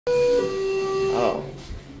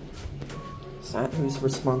Is that who's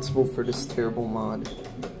responsible for this terrible mod?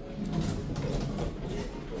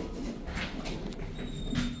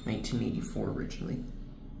 1984 originally.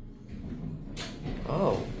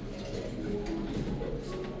 Oh.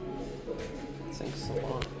 Thanks a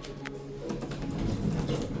lot.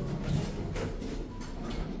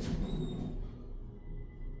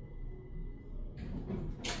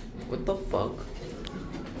 What the fuck?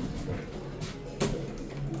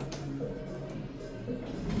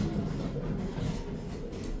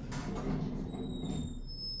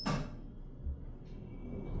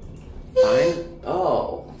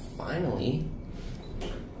 Oh, finally.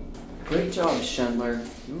 Great job, Schindler.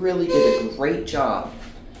 You really did a great job.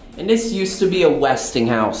 And this used to be a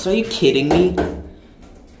Westinghouse. Are you kidding me?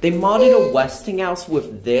 They modded a Westinghouse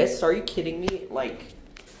with this? Are you kidding me? Like,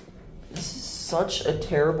 this is such a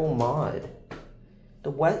terrible mod.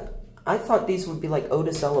 I thought these would be like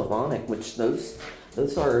Otis Elevonic, which those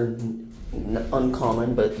are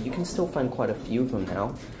uncommon, but you can still find quite a few of them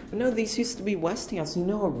now. But no, these used to be Westinghouse. You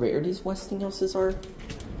know how rare these Westinghouses are?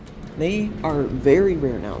 They are very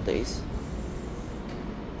rare nowadays.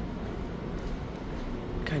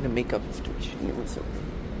 What kind of makeup is the machine was over?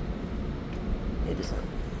 It isn't.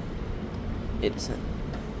 It isn't.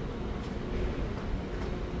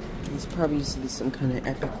 These probably used to be some kind of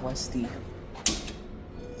epic Westy.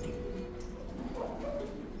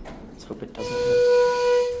 Let's hope it doesn't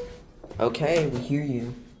hurt. Okay, we hear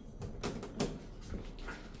you.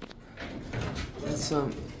 That's a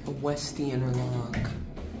Westy interlock.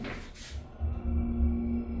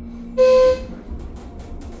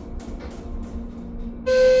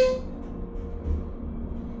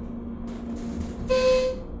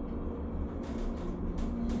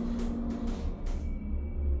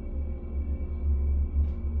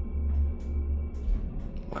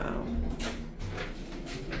 Wow.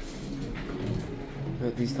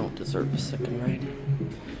 These don't deserve a second ride.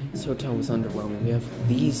 This hotel was underwhelming. We have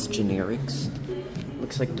these generics.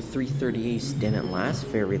 Looks like the 338s didn't last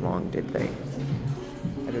very long, did they?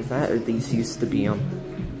 Either that or these used to be,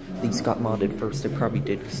 these got modded first. They probably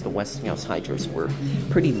did because the Westinghouse hydros were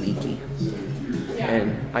pretty leaky.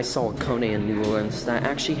 And I saw a Kone in New Orleans that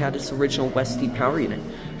actually had its original Westy power unit,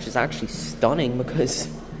 which is actually stunning because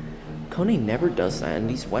Kone never does that. And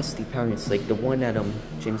these Westy power units, like the one at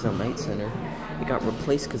James L. Knight Center, it got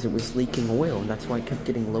replaced because it was leaking oil, and that's why it kept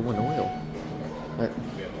getting low in oil. But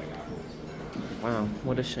wow,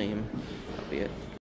 what a shame. That'll be it.